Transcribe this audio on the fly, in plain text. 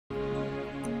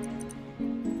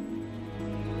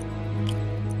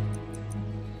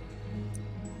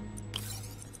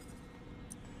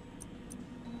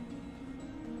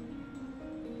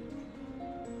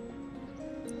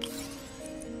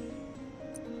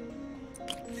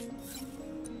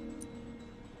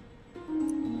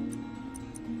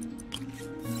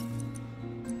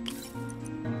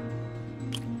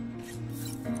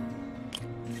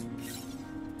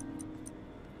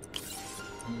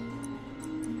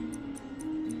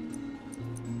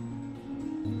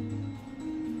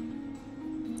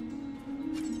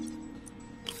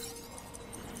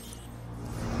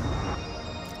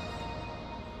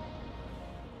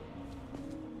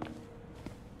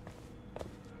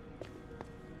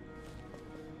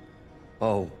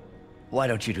Oh, why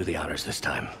don't you do the honors this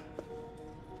time?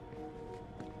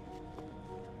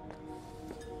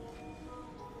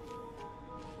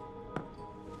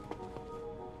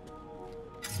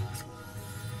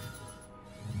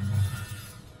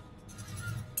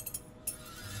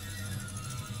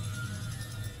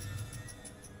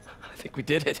 I think we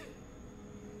did it.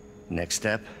 Next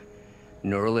step,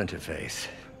 neural interface.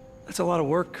 That's a lot of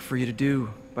work for you to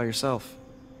do by yourself.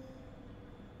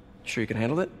 Sure you can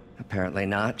handle it? Apparently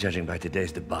not, judging by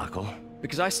today's debacle.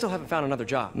 Because I still haven't found another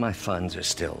job. My funds are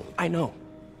still... I know.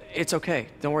 It's okay.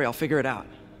 Don't worry, I'll figure it out.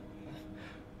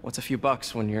 What's a few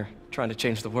bucks when you're trying to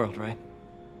change the world, right?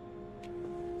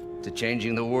 to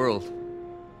changing the world.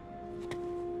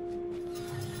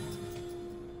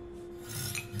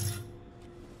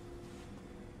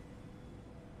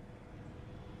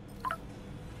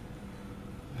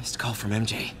 Missed call from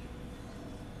MJ.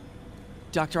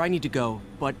 Doctor, I need to go,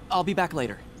 but I'll be back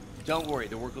later. Don't worry,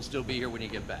 the work will still be here when you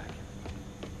get back.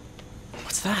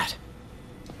 What's that?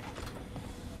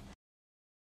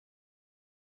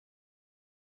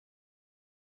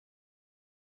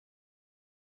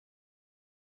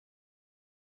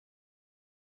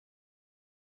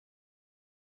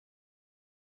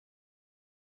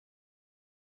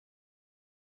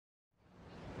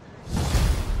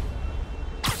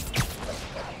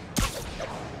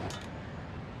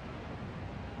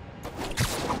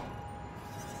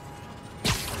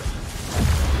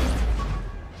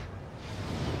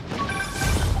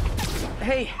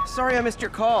 Hey, sorry I missed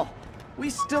your call. We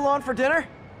still on for dinner?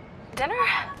 Dinner?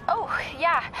 Oh,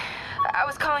 yeah. I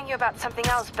was calling you about something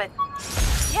else, but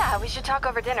yeah, we should talk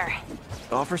over dinner.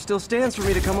 Offer still stands for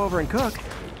me to come over and cook.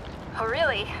 Oh,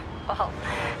 really? Well,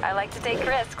 I like to take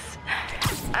risks.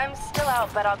 I'm still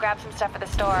out, but I'll grab some stuff at the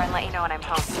store and let you know when I'm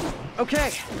home.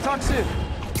 Okay, talk soon.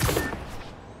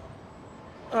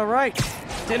 All right,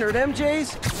 dinner at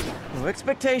MJ's. No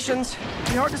expectations.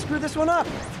 Be hard to screw this one up.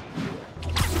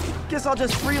 Guess I'll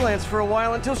just freelance for a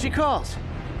while until she calls.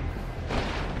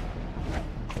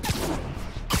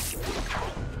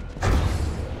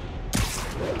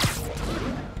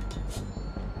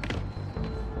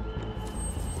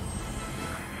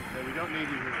 We don't need you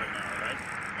here right now, all right?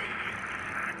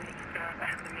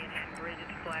 The Manhattan Bridge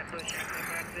to Flatbush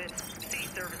exit. City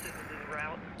services is en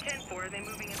route. 10-4, are they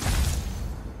moving in?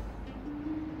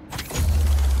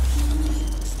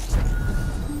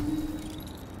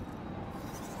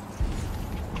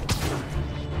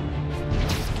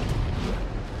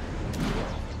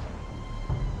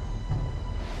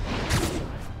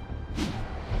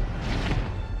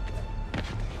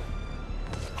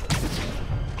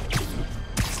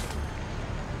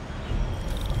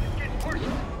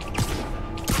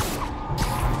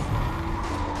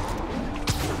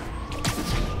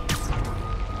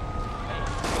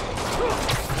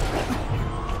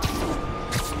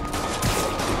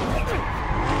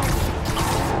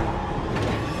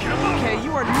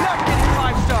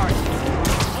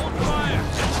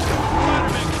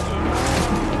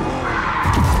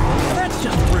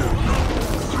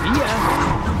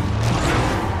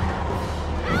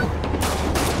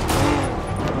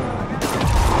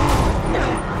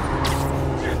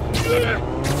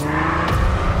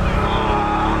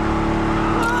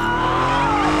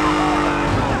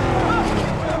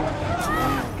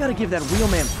 Gotta give that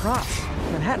wheelman props.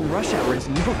 Manhattan rush hour is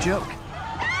no joke.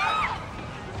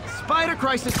 Spider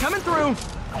crisis coming through!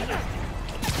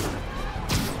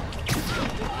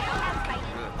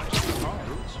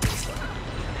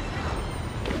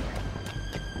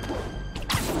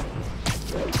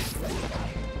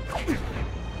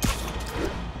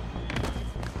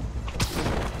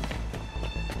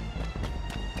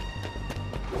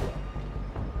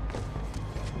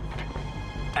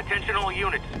 Attention all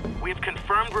units. We have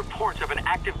confirmed reports of an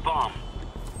active bomb.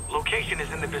 Location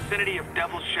is in the vicinity of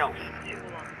Devil's Shelf.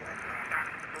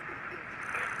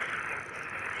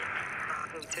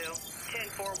 Hotel.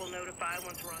 10-4 will notify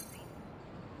once we're on scene.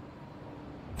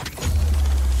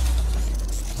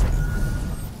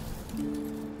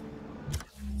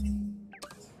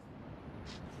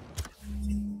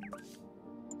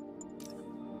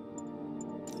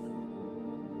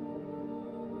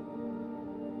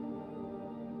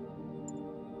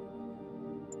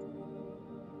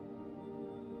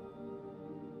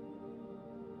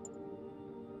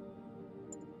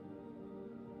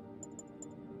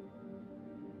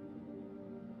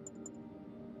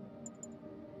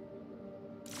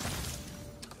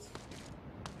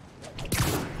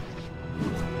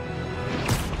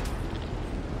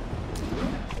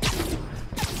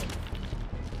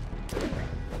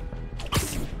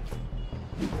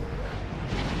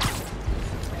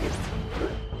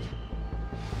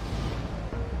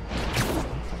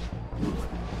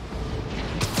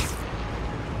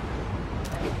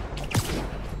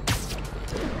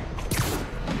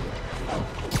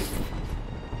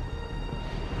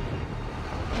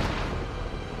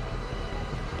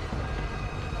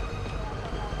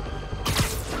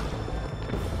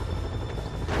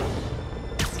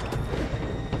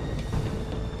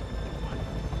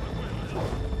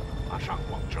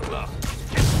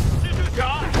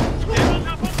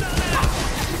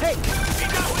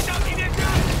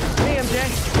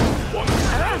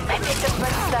 Just put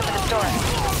some stuff in the store.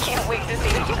 Can't wait to see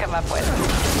what you come up with.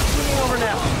 Moving over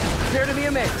now. Prepare to be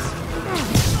amazed.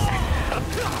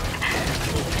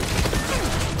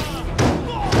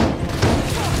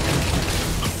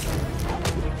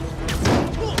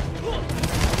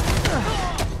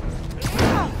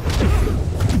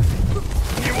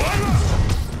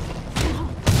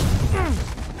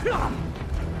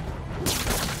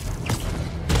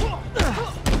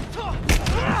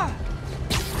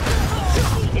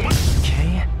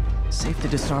 Okay, safe to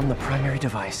disarm the primary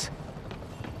device.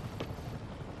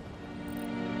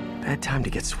 Bad time to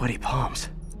get sweaty palms.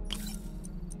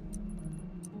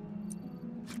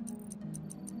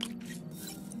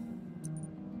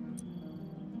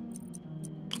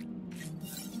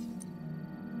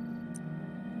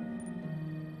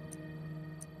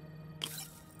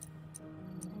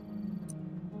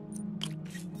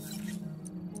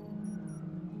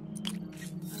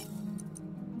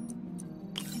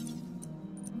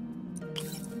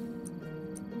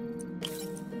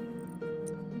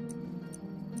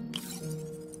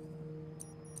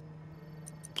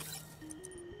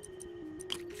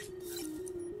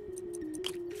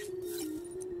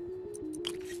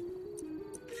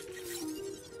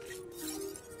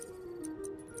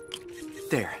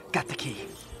 There, got the key.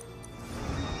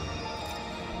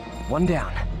 One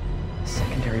down.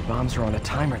 Secondary bombs are on a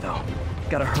timer, though.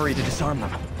 Gotta hurry to disarm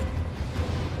them.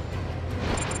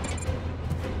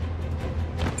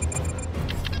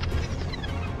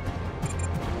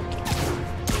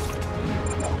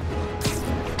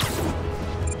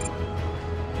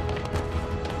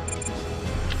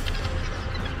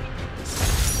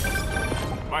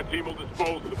 My team will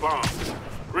dispose of the bomb.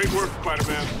 Great work,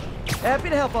 Spider-Man. Happy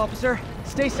to help, officer.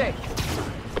 Stay safe.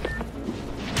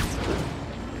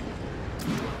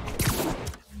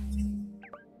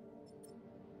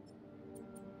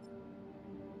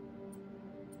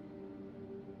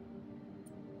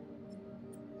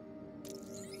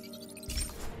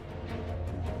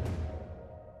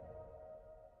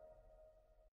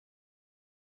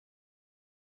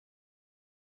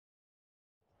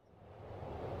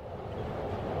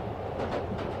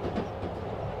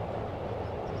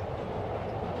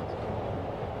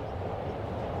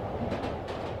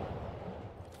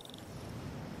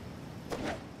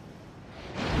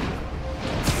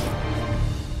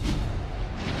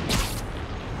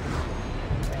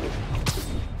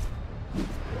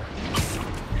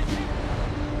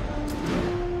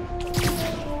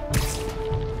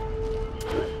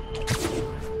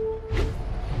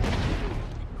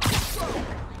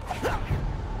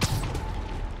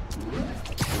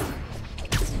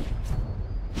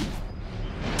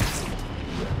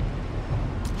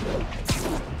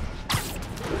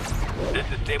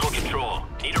 Stable control.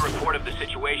 Need a report of the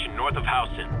situation north of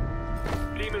Houston.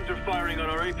 Demons are firing on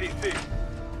our APC.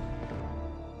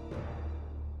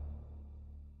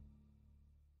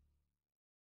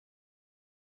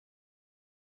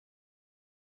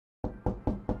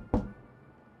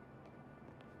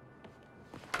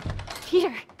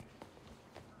 Peter!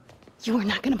 You are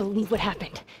not gonna believe what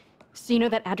happened. So you know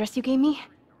that address you gave me?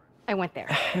 I went there.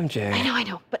 MJ. I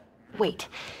know, but wait.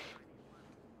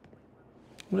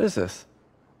 What is this?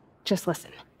 Just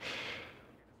listen.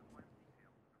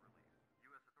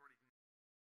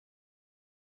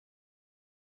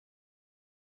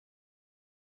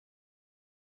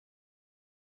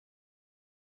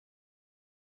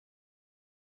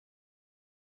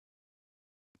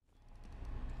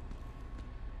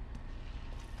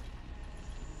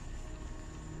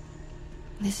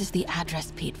 This is the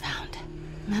address Pete found.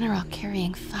 Men are all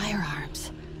carrying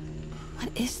firearms. What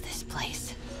is this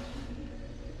place?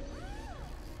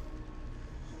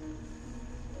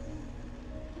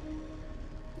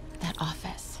 That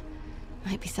office.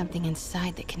 Might be something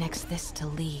inside that connects this to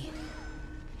Lee.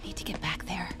 Need to get back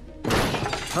there.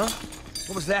 Huh?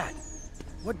 What was that?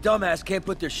 What dumbass can't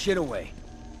put their shit away?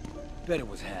 Bet it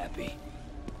was Happy.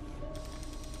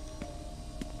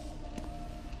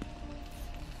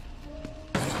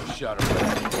 Shut her.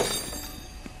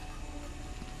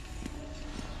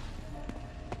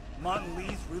 Martin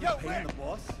Lee's really paying the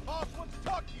boss? Boss wants to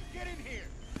talk to you. Get in here.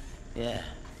 Yeah.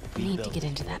 We need to get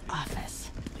into that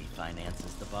office. Lee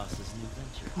finances the boss's new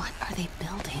venture. What are they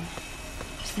building?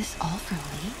 Is this all for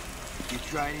Lee? You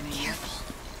tried any? Careful.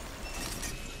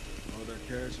 All that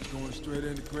cash is going straight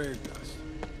into grave dust.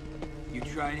 You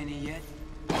tried any yet?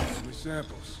 With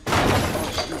samples.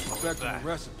 Disrespecting the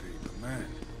recipe, but man,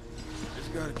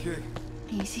 just got a kick.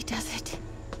 Easy does it.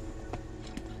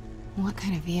 What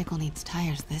kind of vehicle needs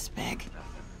tires this big?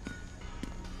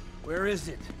 Where is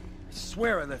it? I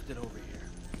swear I left it over here.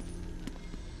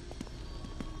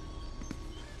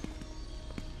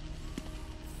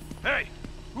 Hey,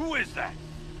 who is that?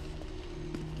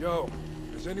 Yo,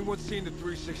 has anyone seen the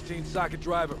 316 socket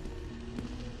driver?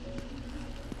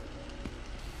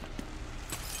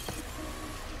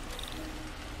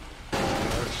 I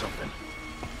heard something.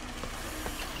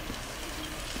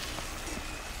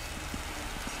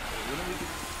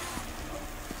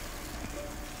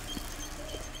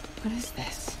 What is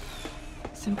this?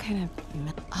 Some kind of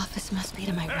office must be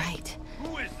to my right.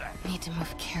 Who is that? Need to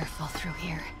move careful through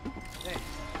here. Hey,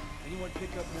 anyone pick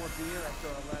up more beer after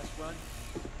our last run?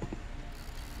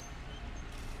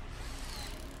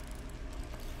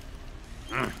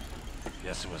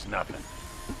 Guess it was nothing.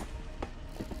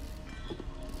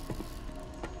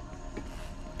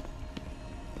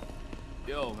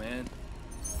 Yo, man.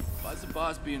 Why's the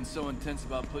boss being so intense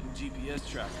about putting GPS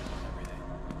trackers on everything?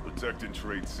 Protecting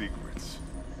trade secrets.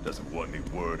 Doesn't want any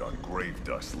word on grave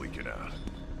dust leaking out.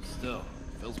 Still,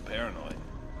 feels paranoid.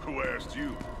 Who asked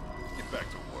you? Get back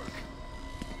to work.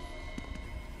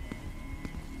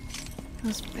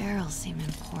 Those barrels seem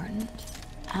important.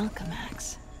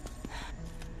 Alchemax.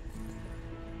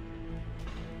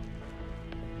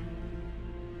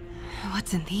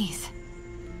 What's in these?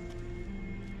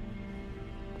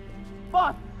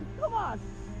 Boss, come on!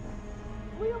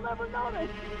 We'll never notice!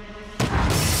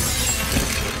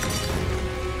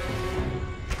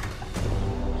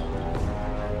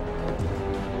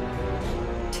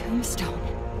 Tombstone.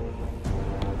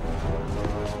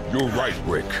 You're right,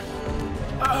 Rick.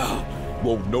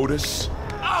 Won't notice?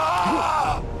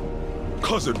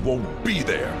 'Cause it won't be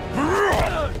there.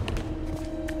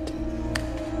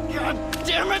 God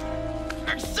damn it!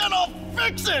 I said I'll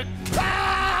fix it!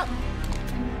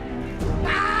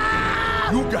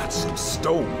 You got some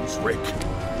stones, Rick.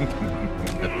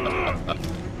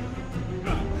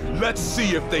 Let's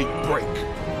see if they break.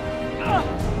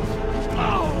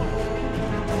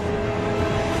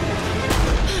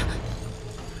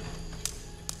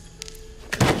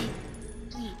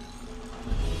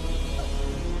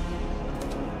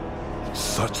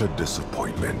 Such a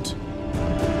disappointment.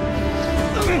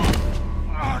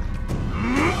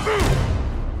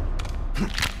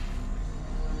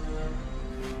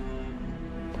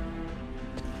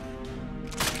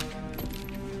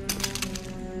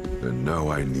 And now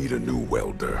I need a new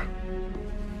welder.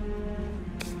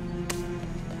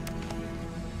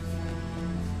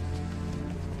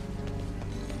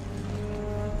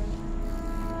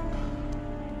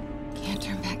 Can't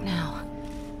turn back now.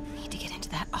 Need to get into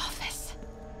that office.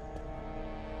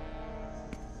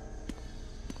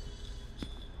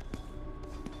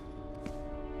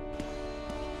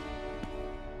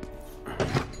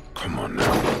 Come on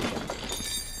now.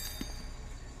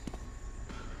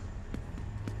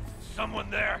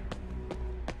 Someone there?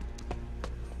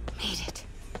 Made it.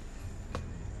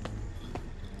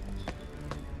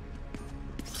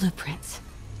 Blueprints.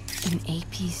 An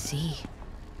APC.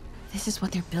 This is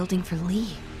what they're building for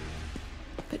Lee.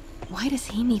 But why does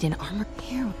he need an armor?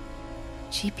 Here.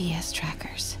 GPS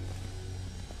trackers.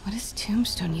 What is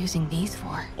Tombstone using these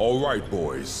for? All right,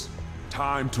 boys.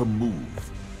 Time to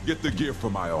move. Get the gear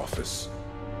from my office.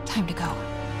 Time to go.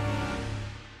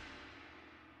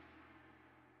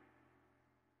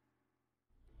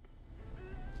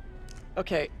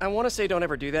 Okay, I want to say don't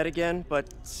ever do that again, but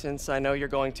since I know you're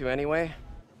going to anyway,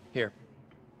 here.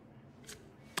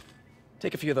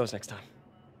 Take a few of those next time.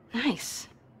 Nice.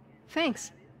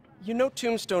 Thanks. You know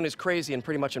Tombstone is crazy and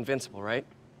pretty much invincible, right?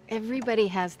 Everybody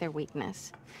has their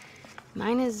weakness.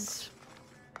 Mine is...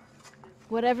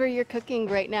 whatever you're cooking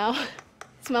right now.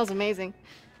 It smells amazing.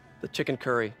 The chicken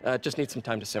curry. Just needs some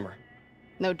time to simmer.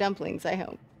 No dumplings, I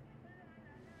hope.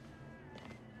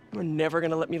 You're never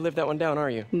gonna let me live that one down, are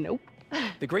you? Nope.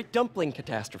 The Great Dumpling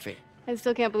Catastrophe. I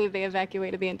still can't believe they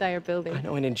evacuated the entire building. I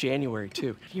know, and in January,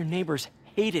 too. Your neighbors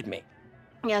hated me.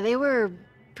 Yeah, they were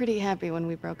pretty happy when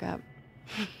we broke up.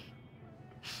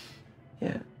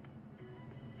 Yeah.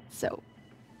 So,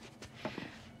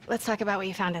 let's talk about what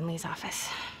you found in Lee's office.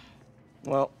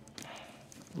 Well,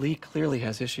 Lee clearly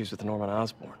has issues with Norman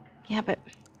Osborn. Yeah, but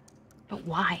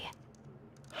why?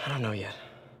 I don't know yet.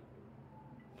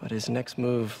 But his next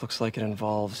move looks like it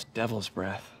involves Devil's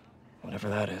Breath. Whatever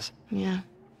that is. Yeah.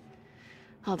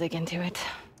 I'll dig into it.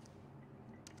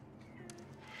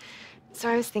 So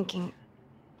I was thinking,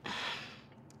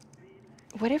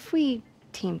 what if we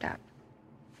teamed up?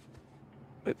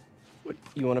 What,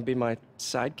 you want to be my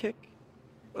sidekick?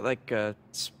 Like a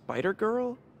spider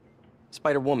girl?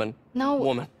 Spider woman? No.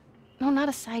 Woman. No, not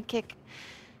a sidekick.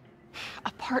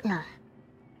 A partner.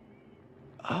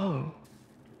 Oh.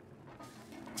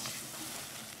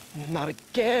 Not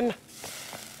again.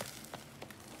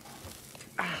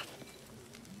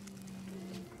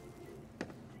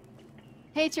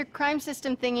 Hey, it's your crime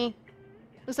system thingy.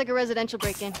 Looks like a residential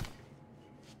break-in.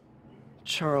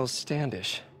 Charles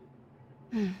Standish.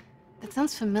 That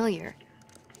sounds familiar.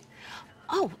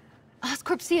 Oh,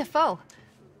 Oscorp CFO.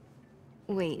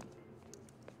 Wait.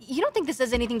 You don't think this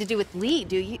has anything to do with Lee,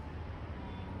 do you?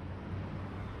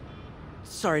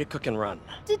 Sorry to cook and run.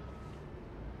 Did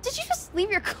you just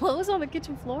leave your clothes on the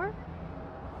kitchen floor?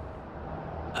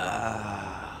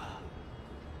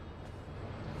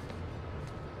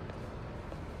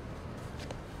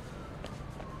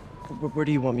 Where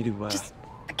do you want me to, Just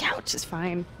the couch is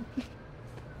fine.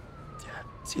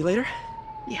 See you later?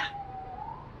 Yeah.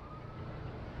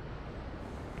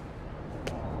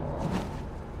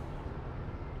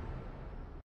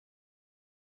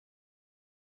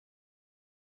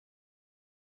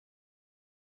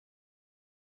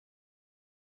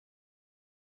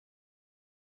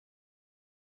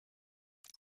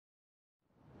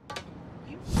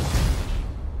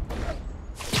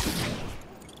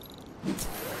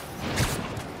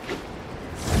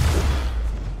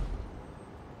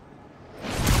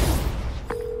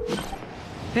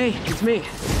 Hey, it's me.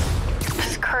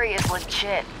 This curry is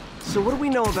legit. So what do we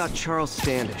know about Charles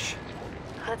Standish?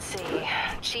 Let's see.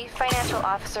 Chief Financial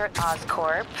Officer at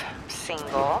Oscorp.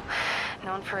 Single.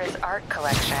 Known for his art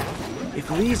collection.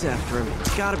 If Lee's after him,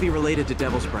 it's gotta be related to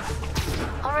Devil's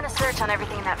Breath. I'll run a search on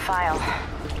everything in that file.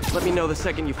 Let me know the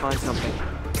second you find something.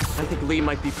 I think Lee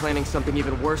might be planning something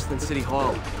even worse than City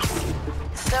Hall.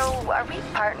 So, are we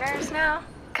partners now?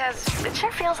 'Cause it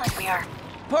sure feels like we are.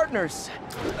 Partners!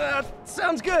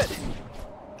 Sounds good!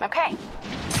 Okay.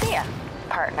 See ya,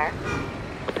 partner.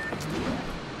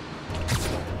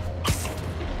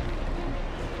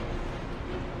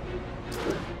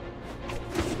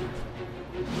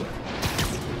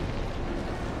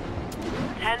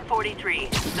 .1043.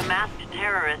 The masked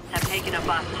terrorists have taken a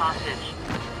bus hostage.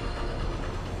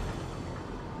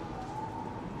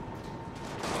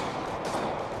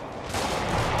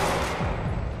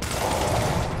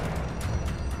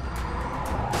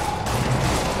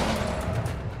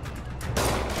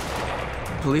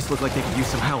 Police look like they could use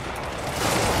some help.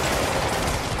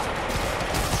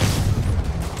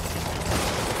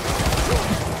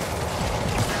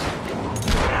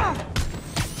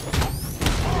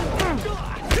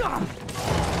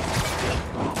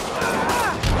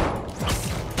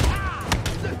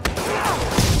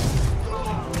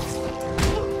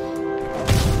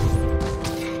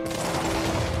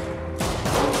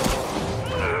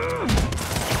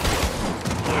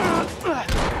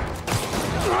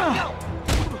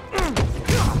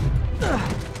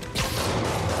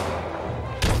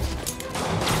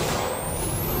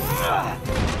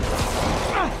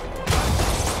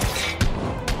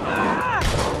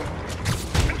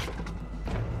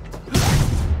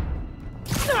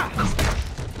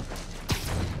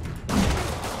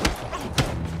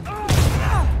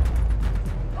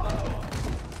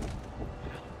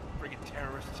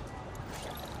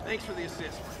 Thanks for the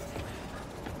assist.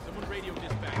 Someone radio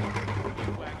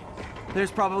dispatch. There's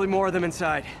probably more of them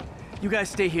inside. You guys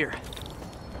stay here.